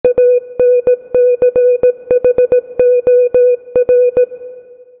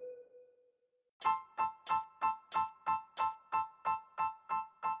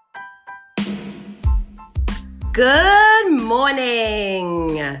Good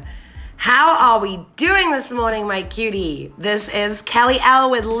morning. How are we doing this morning, my cutie? This is Kelly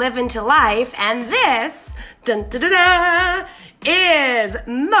L with Living to Life, and this is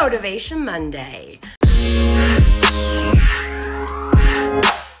Motivation Monday.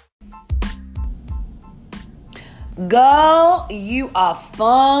 Girl, you are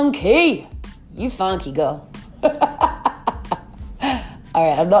funky. You funky, girl. All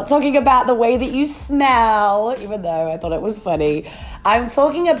right, I'm not talking about the way that you smell, even though I thought it was funny. I'm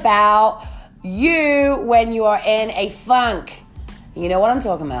talking about you when you are in a funk. You know what I'm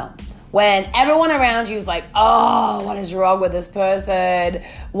talking about. When everyone around you is like, oh, what is wrong with this person?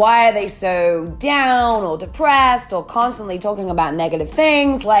 Why are they so down or depressed or constantly talking about negative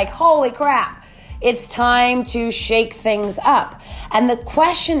things? Like, holy crap. It's time to shake things up. And the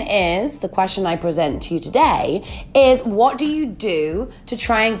question I present to you today is, what do you do to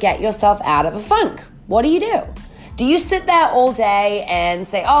try and get yourself out of a funk? What do you do? Do you sit there all day and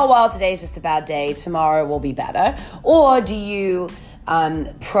say, oh, well, today's just a bad day, tomorrow will be better? Or do you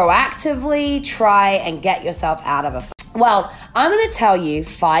proactively try and get yourself out of a funk? Well, I'm going to tell you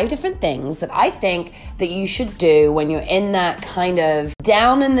 5 different things that I think that you should do when you're in that kind of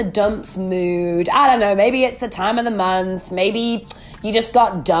down in the dumps mood. I don't know, maybe it's the time of the month. Maybe you just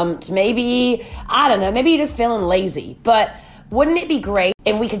got dumped. Maybe, I don't know, maybe you're just feeling lazy. But wouldn't it be great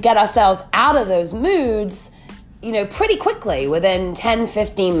if we could get ourselves out of those moods, pretty quickly within 10,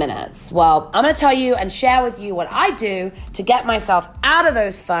 15 minutes? Well, I'm going to tell you and share with you what I do to get myself out of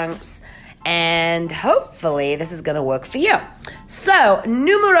those funks. And hopefully this is going to work for you. So,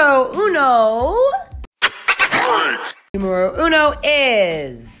 numero uno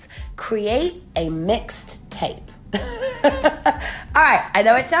is create a mixed tape. All right, I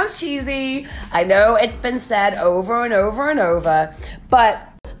know it sounds cheesy. I know it's been said over and over and over, but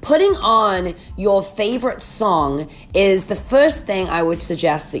putting on your favorite song is the first thing I would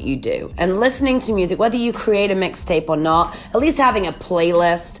suggest that you do. And listening to music, whether you create a mixtape or not, at least having a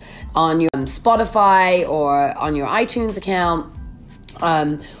playlist on your Spotify or on your iTunes account,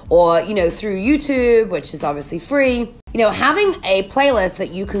 or through YouTube, which is obviously free. Having a playlist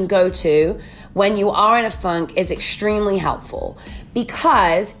that you can go to when you are in a funk is extremely helpful,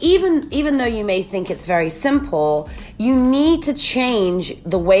 because even though you may think it's very simple, you need to change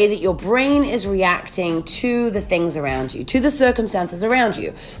the way that your brain is reacting to the things around you, to the circumstances around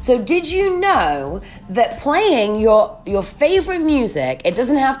you. So did you know that playing your favorite music, it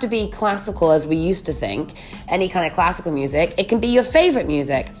doesn't have to be classical as we used to think, any kind of classical music, it can be your favorite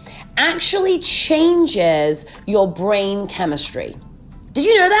music, actually changes your brain chemistry. Did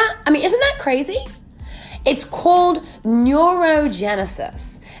you know that? I mean, isn't that crazy? It's called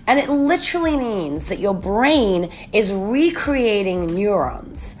neurogenesis, and it literally means that your brain is recreating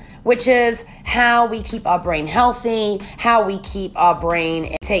neurons, which is how we keep our brain healthy, how we keep our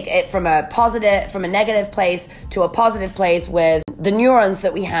brain, take it from a negative place to a positive place with the neurons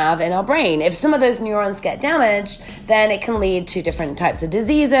that we have in our brain. If some of those neurons get damaged, then it can lead to different types of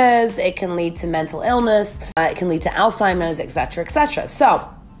diseases, it can lead to mental illness, it can lead to Alzheimer's, etc., etc. So,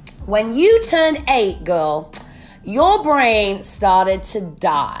 when you turned 8, girl, your brain started to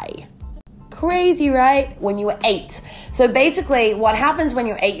die. Crazy, right? When you were 8. So basically what happens when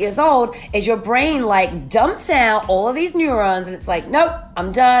you're 8 years old is your brain dumps out all of these neurons, and it's like, nope,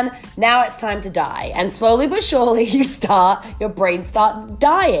 I'm done. Now it's time to die. And slowly but surely your brain starts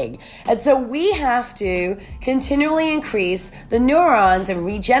dying. And so we have to continually increase the neurons and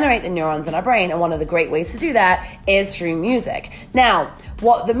regenerate the neurons in our brain. And one of the great ways to do that is through music. Now,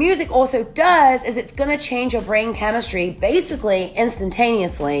 what the music also does is it's going to change your brain chemistry basically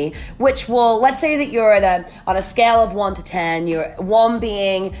instantaneously, which will, let's say that you're on a scale of 1 to 10, you're 1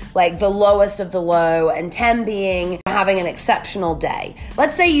 being the lowest of the low and 10 being having an exceptional day.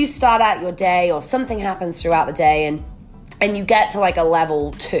 Let's say you start out your day or something happens throughout the day and you get to a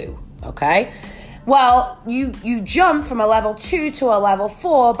level 2, okay? Well, you jump from a level 2 to a level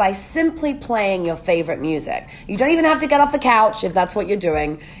 4 by simply playing your favorite music. You don't even have to get off the couch if that's what you're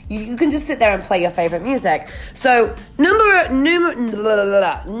doing. You can just sit there and play your favorite music. So number 1,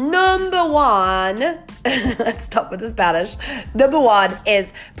 let's stop with the Spanish. Number 1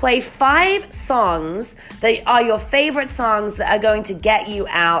 is play 5 songs that are your favorite songs that are going to get you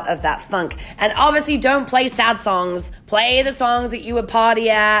out of that funk. And obviously don't play sad songs. Play the songs that you would party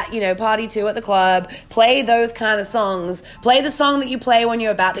to at the club. Play those kind of songs. Play the song that you play when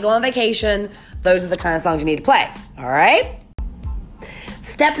you're about to go on vacation. Those are the kind of songs you need to play. All right?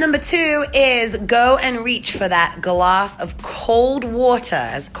 Step number 2 is go and reach for that glass of cold water,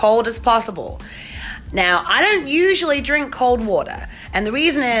 as cold as possible. Now, I don't usually drink cold water, and the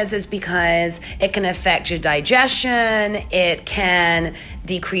reason is because it can affect your digestion, it can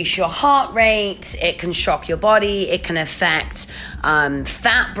decrease your heart rate, it can shock your body, it can affect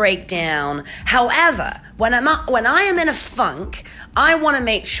fat breakdown. However, when I am in a funk, I want to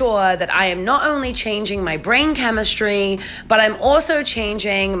make sure that I am not only changing my brain chemistry, but I'm also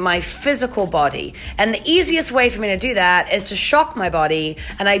changing my physical body. And the easiest way for me to do that is to shock my body,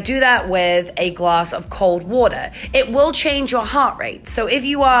 and I do that with a glass of cold water. It will change your heart rate. So if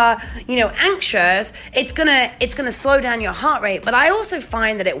you are, anxious, it's gonna slow down your heart rate, but I also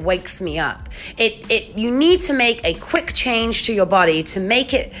find that it wakes me up. You need to make a quick change to your body to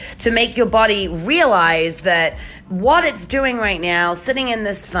make your body realize that what it's doing right now, sitting in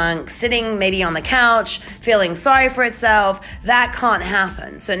this funk, sitting maybe on the couch, feeling sorry for itself, that can't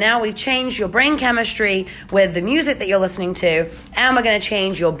happen. So now we've changed your brain chemistry with the music that you're listening to, and we're going to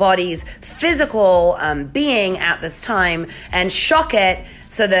change your body's physical being at this time and shock it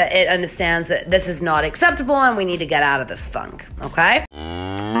so that it understands that this is not acceptable and we need to get out of this funk, okay?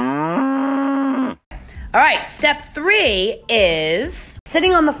 All right, step 3 is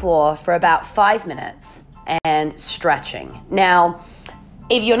sitting on the floor for about 5 minutes and stretching. Now,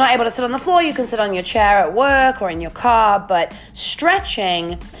 if you're not able to sit on the floor, you can sit on your chair at work or in your car, but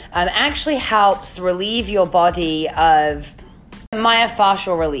stretching actually helps relieve your body of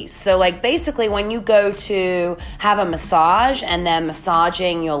myofascial release. So basically when you go to have a massage and then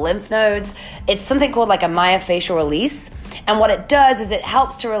massaging your lymph nodes, it's something called a myofascial release. And what it does is it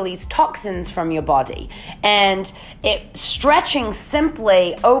helps to release toxins from your body. And stretching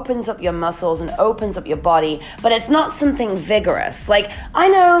simply opens up your muscles and opens up your body, but it's not something vigorous. I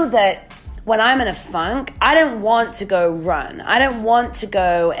know that when I'm in a funk, I don't want to go run. I don't want to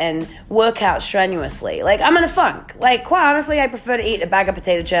go and work out strenuously. I'm in a funk. Quite honestly, I prefer to eat a bag of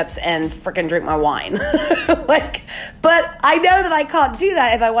potato chips and freaking drink my wine. But I know that I can't do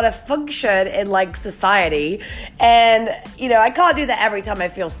that if I want to function in society. And, I can't do that every time I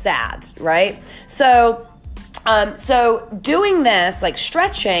feel sad, right? So doing this,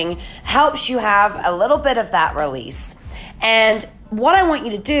 stretching, helps you have a little bit of that release. And what I want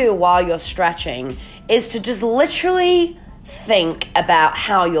you to do while you're stretching is to just literally think about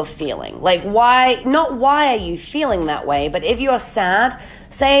how you're feeling. Why are you feeling that way, but if you're sad,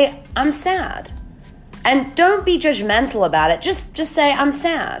 say, I'm sad. And don't be judgmental about it. Just say, I'm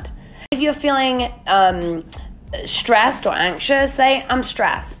sad. If you're feeling stressed or anxious, say, I'm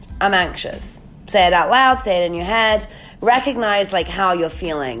stressed, I'm anxious. Say it out loud, say it in your head. Recognize how you're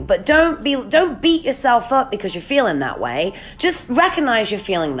feeling, but don't beat yourself up because you're feeling that way. Just recognize you're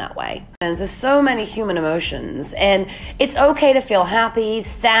feeling that way. And there's so many human emotions, and it's okay to feel happy,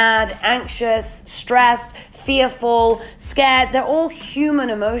 sad, anxious, stressed, fearful, scared. They're all human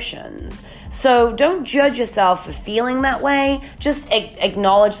emotions. So don't judge yourself for feeling that way. Just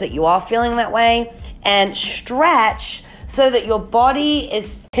acknowledge that you are feeling that way and stretch so that your body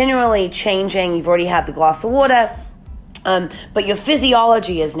is continually changing. You've already had the glass of water. But your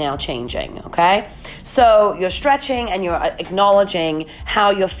physiology is now changing, okay? So you're stretching and you're acknowledging how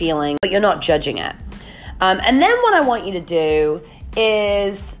you're feeling, but you're not judging it. And then what I want you to do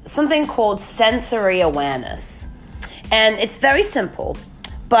is something called sensory awareness. And it's very simple,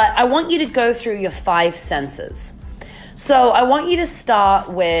 but I want you to go through your 5 senses. So I want you to start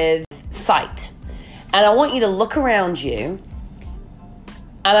with sight. And I want you to look around you.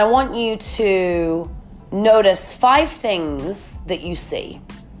 And I want you to notice 5 things that you see.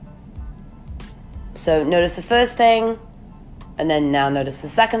 So notice the first thing, and then now notice the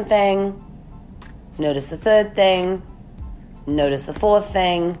second thing, notice the third thing, notice the fourth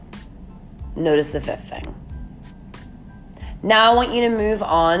thing, notice the fifth thing. Now I want you to move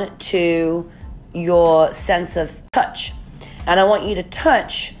on to your sense of touch. And I want you to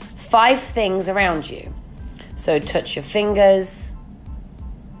touch 5 things around you. So touch your fingers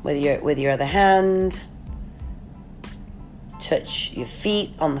with your other hand. Touch your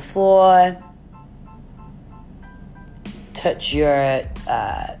feet on the floor. Touch your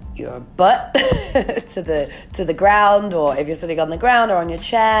butt to the ground, or if you're sitting on the ground or on your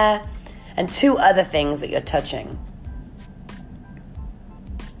chair, and 2 other things that you're touching.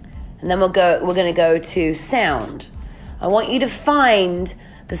 And then we're going to go to sound. I want you to find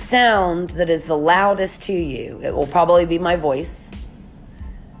the sound that is the loudest to you. It will probably be my voice.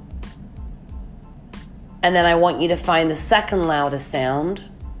 And then I want you to find the second loudest sound.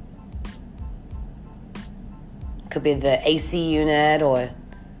 Could be the AC unit or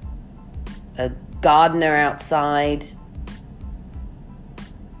a gardener outside.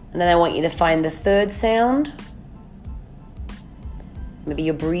 And then I want you to find the third sound. Maybe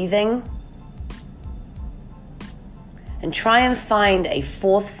you're breathing. and try and find a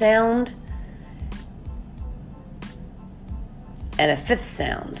fourth sound and a fifth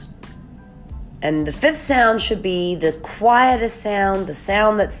sound. And the fifth sound should be the quietest sound, the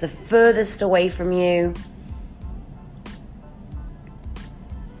sound that's the furthest away from you.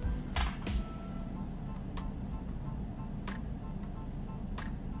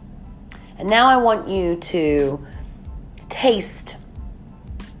 And now I want you to taste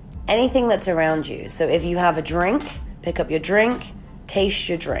anything that's around you. So if you have a drink, pick up your drink, taste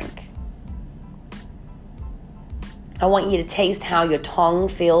your drink. I want you to taste how your tongue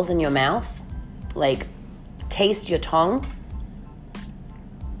feels in your mouth. Like, taste your tongue.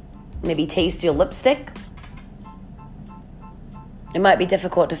 Maybe taste your lipstick. It might be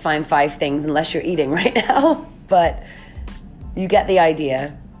difficult to find 5 things unless you're eating right now, but you get the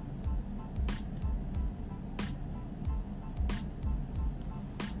idea.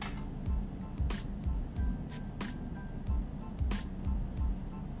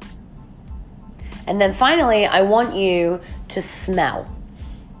 And then finally, I want you to smell.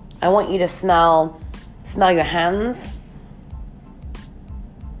 I want you to smell your hands.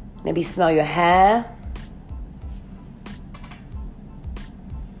 Maybe smell your hair.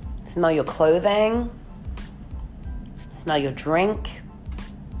 Smell your clothing. Smell your drink.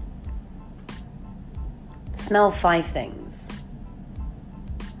 Smell 5 things.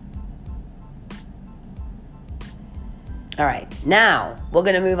 All right, now we're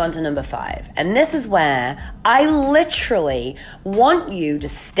going to move on to number 5. And this is where I literally want you to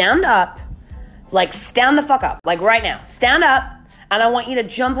stand up, like stand the fuck up, like right now. Stand up, and I want you to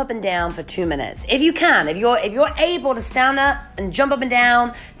jump up and down for 2 minutes. If you can, if you're able to stand up and jump up and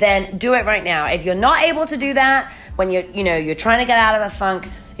down, then do it right now. If you're not able to do that, when you're trying to get out of a funk,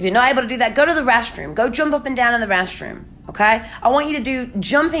 if you're not able to do that, go to the restroom. Go jump up and down in the restroom. Okay? I want you to do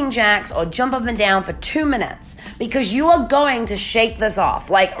jumping jacks or jump up and down for 2 minutes because you are going to shake this off.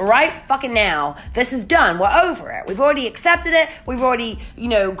 Like right fucking now, this is done. We're over it. We've already accepted it. We've already,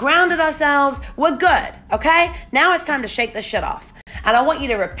 grounded ourselves. We're good. Okay? Now it's time to shake this shit off. And I want you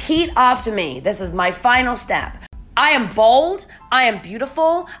to repeat after me. This is my final step. I am bold. I am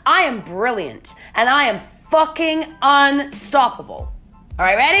beautiful. I am brilliant. And I am fucking unstoppable. All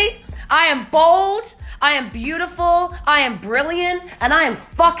right, ready? I am bold. I am beautiful, I am brilliant, and I am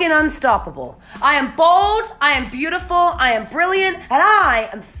fucking unstoppable. I am bold, I am beautiful, I am brilliant, and I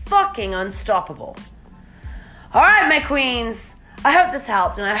am fucking unstoppable. All right, my queens. I hope this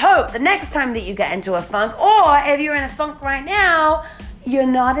helped, and I hope the next time that you get into a funk, or if you're in a funk right now, you're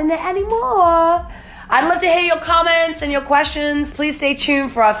not in it anymore. I'd love to hear your comments and your questions. Please stay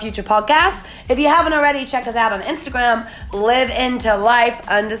tuned for our future podcasts. If you haven't already, check us out on Instagram, liveintoLife_,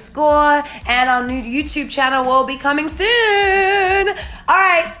 and our new YouTube channel will be coming soon. All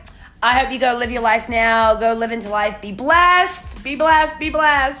right. I hope you go live your life now. Go live into life. Be blessed. Be blessed. Be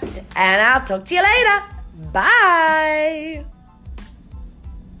blessed. And I'll talk to you later. Bye.